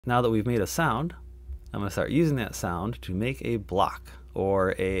Now that we've made a sound, I'm going to start using that sound to make a block,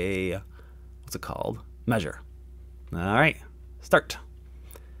 or a, what's it called? Measure. All right, start.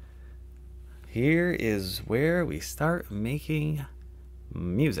 Here is where we start making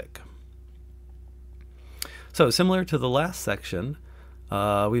music. So similar to the last section,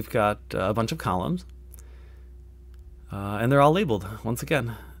 we've got a bunch of columns, and they're all labeled once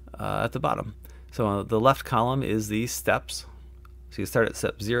again at the bottom. So the left column is the steps. So you start at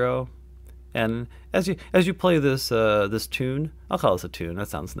step 0, and as you play this this tune, I'll call this a tune. That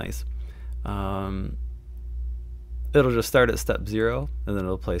sounds nice. It'll just start at step 0, and then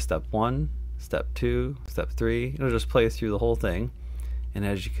it'll play step 1, step 2, step 3. It'll just play through the whole thing. And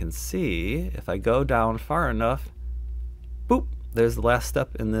as you can see, if I go down far enough, boop, there's the last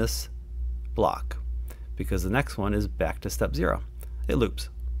step in this block, because the next one is back to step 0. It loops.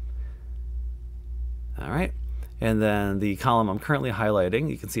 All right. And then the column I'm currently highlighting,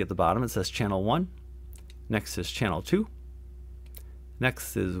 you can see at the bottom, it says channel 1. Next is channel 2.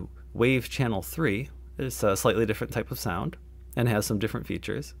 Next is wave channel 3. It's a slightly different type of sound and has some different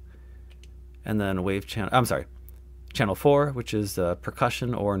features. And then wave channel, I'm sorry, channel 4, which is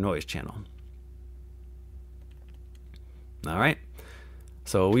percussion or noise channel. All right.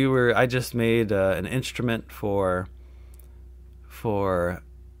 So I just made an instrument for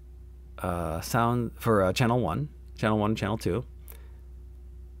sound for channel 1, channel 2.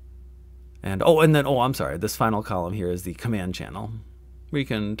 And I'm sorry, this final column here is the command channel, where you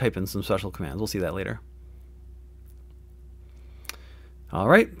can type in some special commands. We'll see that later. All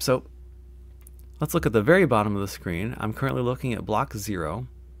right, so let's look at the very bottom of the screen. I'm currently looking at block 0.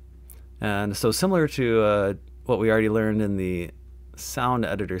 And so similar to what we already learned in the sound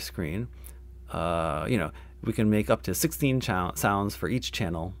editor screen, we can make up to 16 sounds for each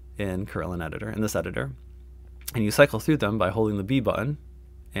channel in Carillon Editor, in this editor. And you cycle through them by holding the B button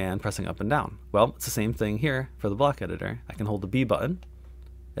and pressing up and down. Well, it's the same thing here for the block editor. I can hold the B button,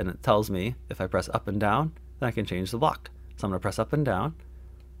 and it tells me if I press up and down, then I can change the block. So I'm going to press up and down.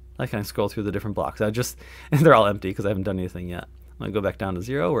 I can scroll through the different blocks. They're all empty because I haven't done anything yet. I'm going to go back down to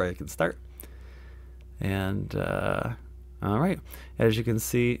 0 where I can start. And all right, as you can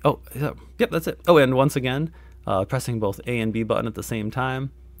see, yep, that's it. Oh, and once again, pressing both A and B button at the same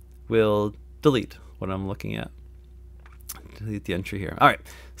time will delete what I'm looking at. Delete the entry here. All right,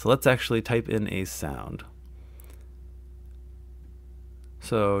 so let's actually type in a sound.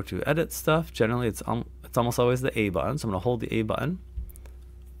 So to edit stuff, generally it's almost always the A button. So I'm going to hold the A button,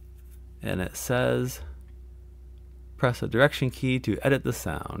 and it says press the direction key to edit the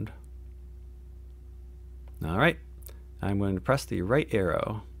sound. All right, I'm going to press the right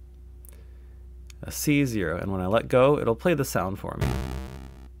arrow, a C0, and when I let go, it'll play the sound for me.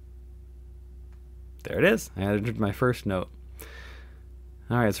 There it is. I entered my first note.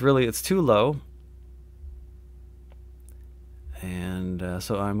 All right, it's too low. And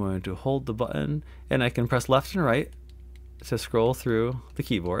so I'm going to hold the button, and I can press left and right to scroll through the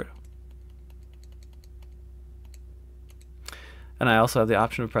keyboard. And I also have the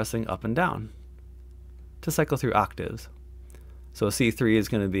option of pressing up and down to cycle through octaves. So a C3 is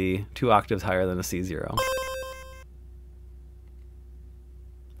going to be 2 octaves higher than a C0.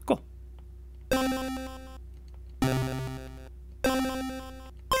 Cool.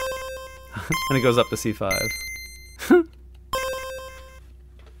 And it goes up to C5.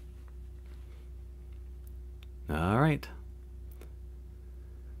 All right.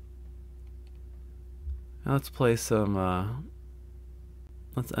 Now let's play some,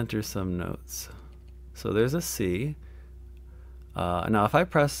 let's enter some notes. So there's a C. Now if I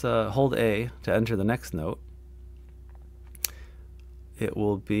press hold A to enter the next note, it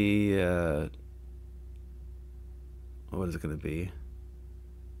will be, what is it going to be?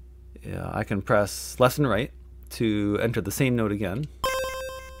 Yeah, I can press left and right to enter the same note again.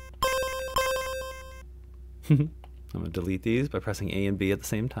 I'm going to delete these by pressing A and B at the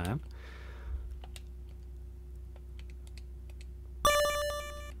same time.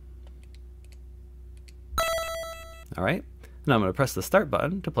 All right, now I'm going to press the start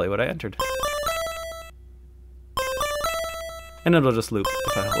button to play what I entered. And it'll just loop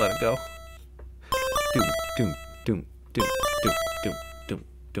if I let it go. Doom, doom, doom, doom, doom, doom, doom,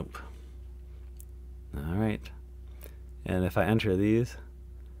 doom. All right, and if I enter these,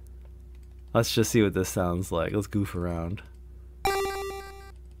 let's just see what this sounds like. Let's goof around.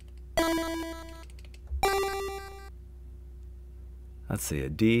 Let's see, a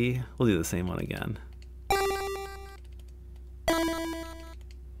D. We'll do the same one again.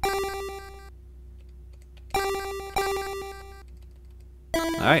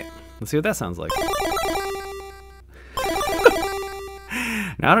 All right, let's see what that sounds like.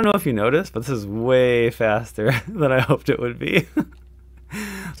 Now, I don't know if you noticed, but this is way faster than I hoped it would be. So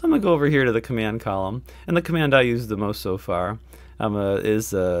I'm going to go over here to the command column, and the command I used the most so far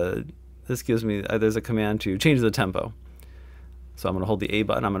this gives me, there's a command to change the tempo. So I'm going to hold the A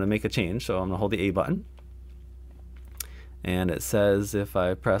button. I'm going to make a change, so I'm going to hold the A button. And it says if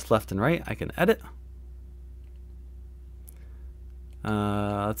I press left and right, I can edit.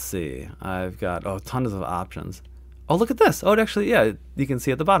 Let's see. I've got tons of options. Oh, look at this. Oh, it actually, yeah, you can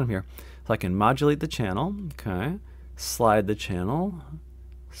see at the bottom here. So I can modulate the channel. Okay. Slide the channel.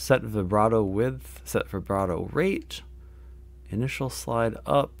 Set vibrato width. Set vibrato rate. Initial slide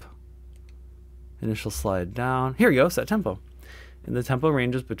up. Initial slide down. Here we go. Set tempo. And the tempo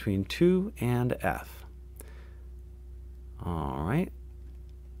ranges between 2 and F. All right.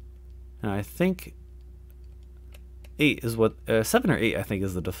 And I think 8 is what, 7 or 8 I think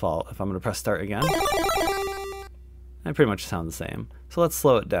is the default. If I'm going to press start again, they pretty much sound the same. So let's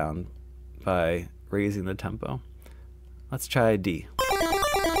slow it down by raising the tempo. Let's try D.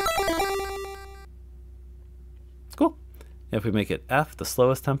 It's cool. If we make it F, the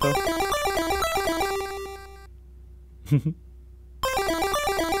slowest tempo.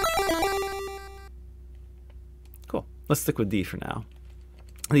 Cool. Let's stick with D for now.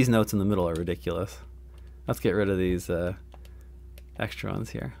 These notes in the middle are ridiculous. Let's get rid of these extra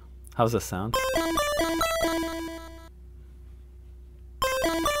ones here. How's this sound?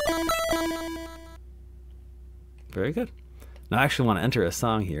 Very good. Now I actually want to enter a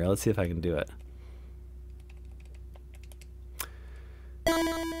song here. Let's see if I can do it.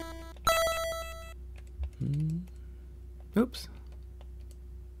 Oops.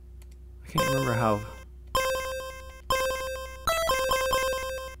 I can't remember how.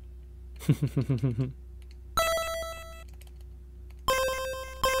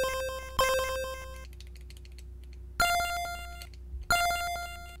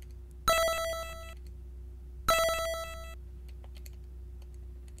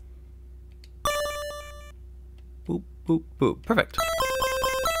 Boop, boop, boop. Perfect.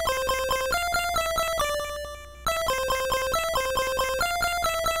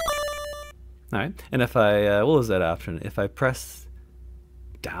 All right, and if I, what was that option? If I press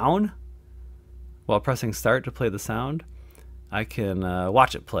down while pressing start to play the sound, I can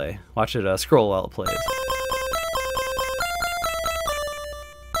watch it play. Watch it scroll while it plays.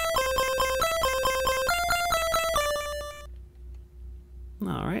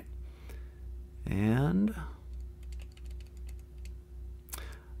 All right, and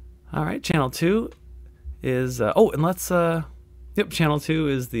all right, channel 2 is, and let's, yep, channel 2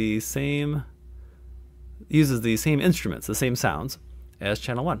 is the same, uses the same instruments, the same sounds as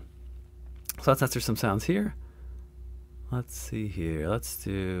channel 1. So let's enter some sounds here. Let's see here. Let's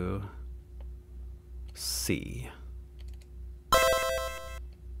do C.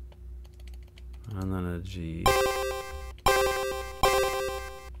 And then a G.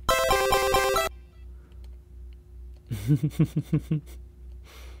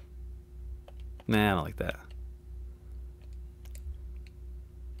 Nah, I don't like that.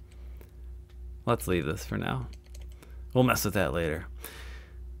 Let's leave this for now. We'll mess with that later.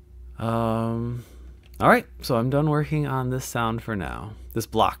 All right, so I'm done working on this sound for now. This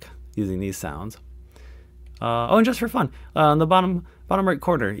block using these sounds. And just for fun, on the bottom right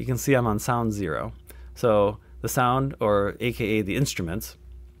corner, you can see I'm on sound 0. So the sound, or AKA the instruments,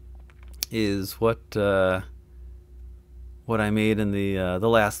 is what I made in the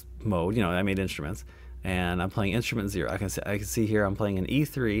last mode. You know, I made instruments, and I'm playing instrument 0. I can see here I'm playing an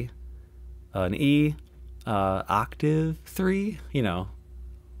E3. An E, octave 3, you know,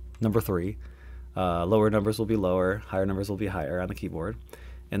 number 3. Lower numbers will be lower, higher numbers will be higher on the keyboard.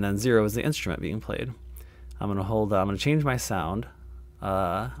 And then 0 is the instrument being played. I'm going to change my sound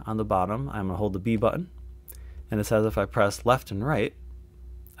on the bottom. I'm going to hold the B button. And it says if I press left and right,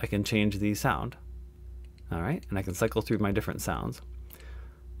 I can change the sound. All right, and I can cycle through my different sounds.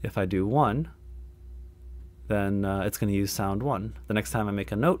 If I do 1, then it's going to use sound 1. The next time I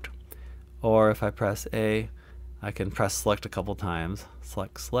make a note, or if I press A, I can press select a couple times.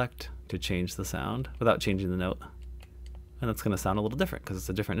 Select to change the sound without changing the note. And it's going to sound a little different because it's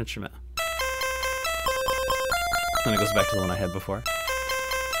a different instrument. And it goes back to the one I had before.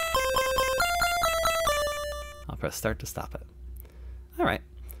 I'll press start to stop it. All right.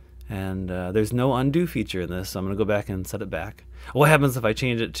 And there's no undo feature in this, so I'm going to go back and set it back. What happens if I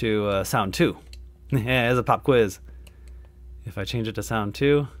change it to sound 2? Yeah, as a pop quiz. If I change it to sound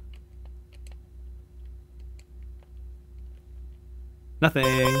 2, nothing.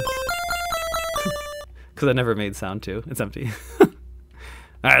 Because I never made sound 2. It's empty. All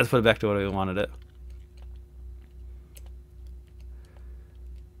right, let's put it back to what we wanted it.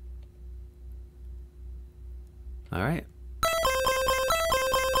 All right.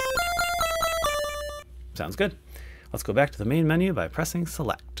 Sounds good. Let's go back to the main menu by pressing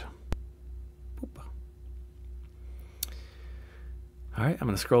select. Boop. All right, I'm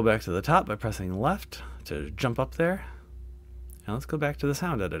going to scroll back to the top by pressing left to jump up there. And let's go back to the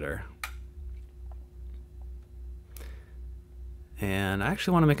sound editor. And I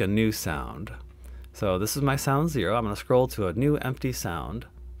actually want to make a new sound. So this is my sound 0. I'm going to scroll to a new empty sound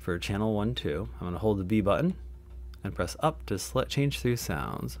for channel 1, 2. I'm going to hold the B button and press up to change through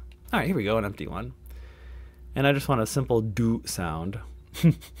sounds. All right, here we go, an empty one. And I just want a simple do sound.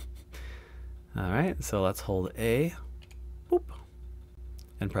 All right, so let's hold A, boop,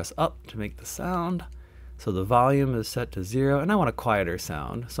 and press up to make the sound. So the volume is set to 0, and I want a quieter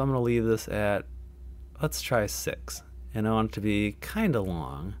sound. So I'm going to leave this at, let's try 6. And I want it to be kind of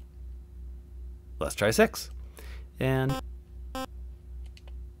long. Let's try 6. And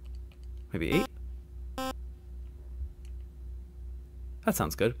maybe 8. That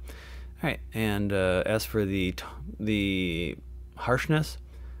sounds good. All right, and as for the harshness,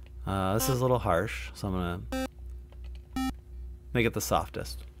 this is a little harsh, so I'm gonna make it the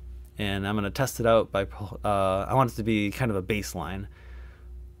softest. And I'm gonna test it out by, I want it to be kind of a bass line.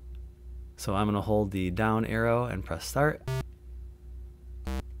 So I'm gonna hold the down arrow and press start.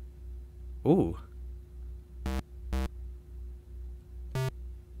 Ooh.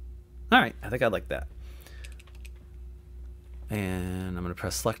 All right, I think I like that. And I'm going to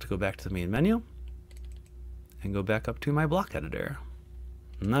press select to go back to the main menu and go back up to my block editor.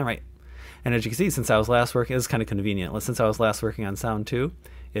 All right. And as you can see, since I was last working, this is kind of convenient. Since I was last working on sound 2,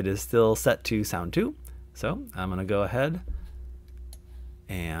 it is still set to sound 2. So I'm going to go ahead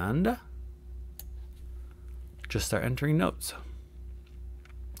and just start entering notes.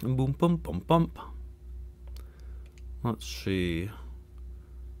 Boom, boom, boom, bump. Let's see.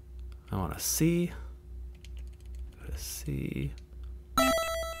 I want a C. C.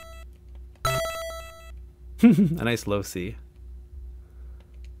 A nice low C.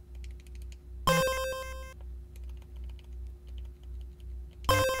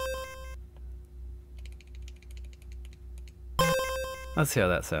 Let's see how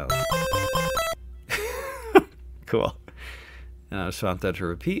that sounds. Cool. And I just want that to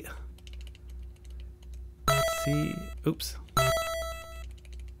repeat. C. Oops.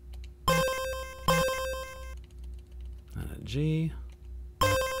 G.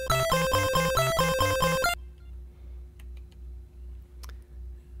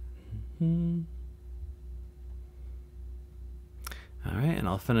 All right, and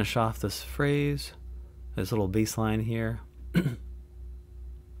I'll finish off this phrase, this little bass line here.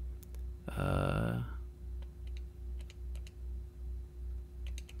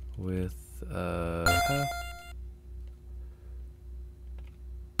 With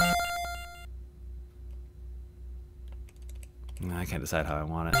I can't decide how I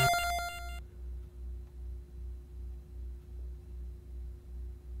want it.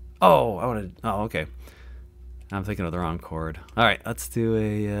 Oh, I want to. Oh, okay. I'm thinking of the wrong chord. All right, let's do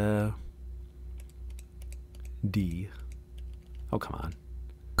a D. Oh, come on.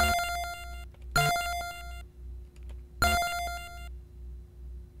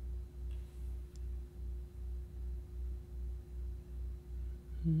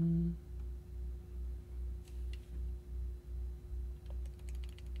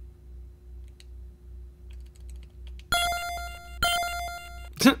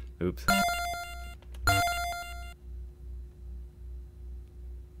 Oops.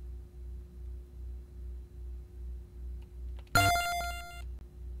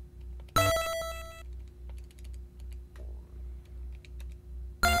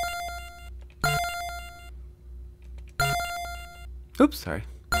 Oops, sorry.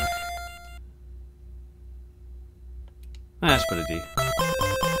 I just put a D.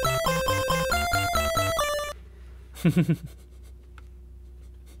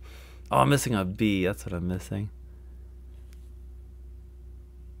 Oh, I'm missing a B. That's what I'm missing.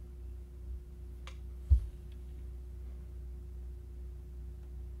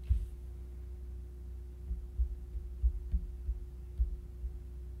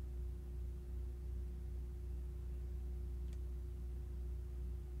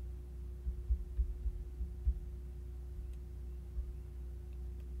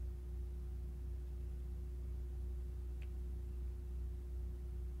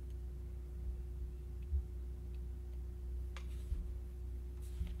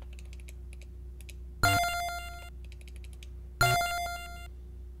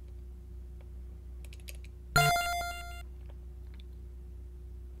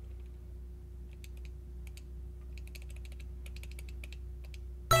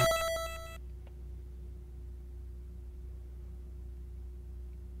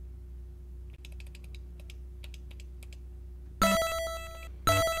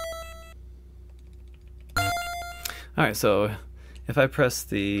 Alright, so if I press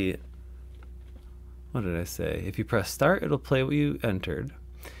the, what did I say? If you press start, it'll play what you entered.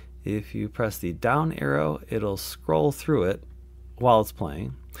 If you press the down arrow, it'll scroll through it while it's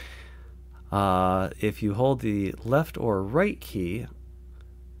playing. If you hold the left or right key,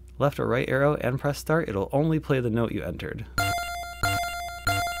 left or right arrow, and press start, it'll only play the note you entered.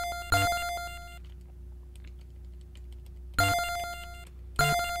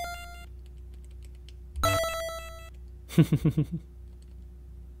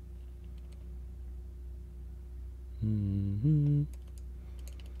 Mm-hmm.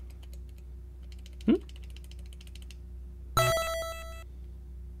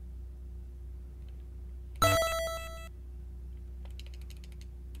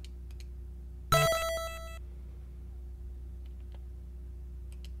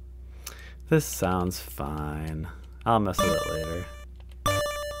 This sounds fine. I'll mess with it later.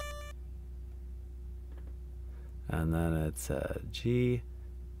 And then it's G,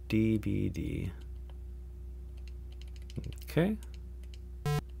 D, B, D. Okay.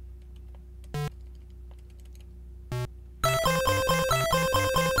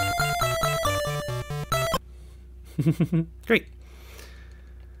 Great.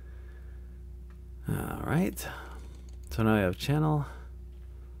 All right. So now we have channel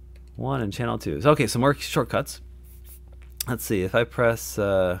 1 and channel 2. So, okay, some more shortcuts. Let's see. If I press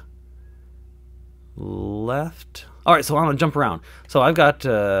left. All right, so I'm going to jump around. So I've got,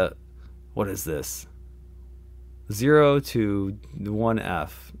 what is this? 0 to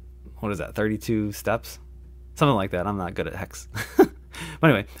 1F. What is that, 32 steps? Something like that. I'm not good at hex. But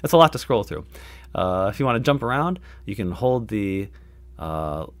anyway, that's a lot to scroll through. If you want to jump around, you can hold the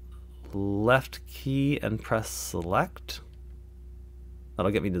left key and press select.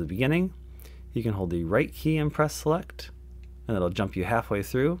 That'll get me to the beginning. You can hold the right key and press select, and that'll jump you halfway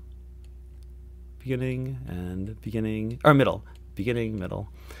through. Beginning and beginning, or middle. Beginning, middle.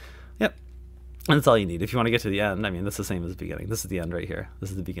 Yep. And that's all you need. If you want to get to the end, I mean, that's the same as the beginning. This is the end right here.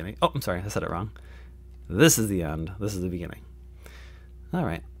 This is the beginning. Oh, I'm sorry, I said it wrong. This is the end. This is the beginning. All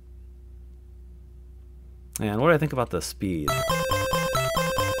right. And what do I think about the speed?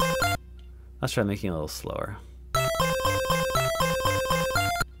 Let's try making it a little slower.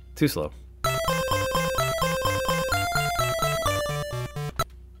 Too slow.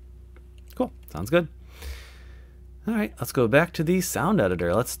 Cool. Sounds good. All right, let's go back to the sound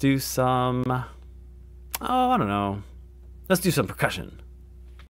editor. Let's do some, oh, I don't know. Let's do some percussion.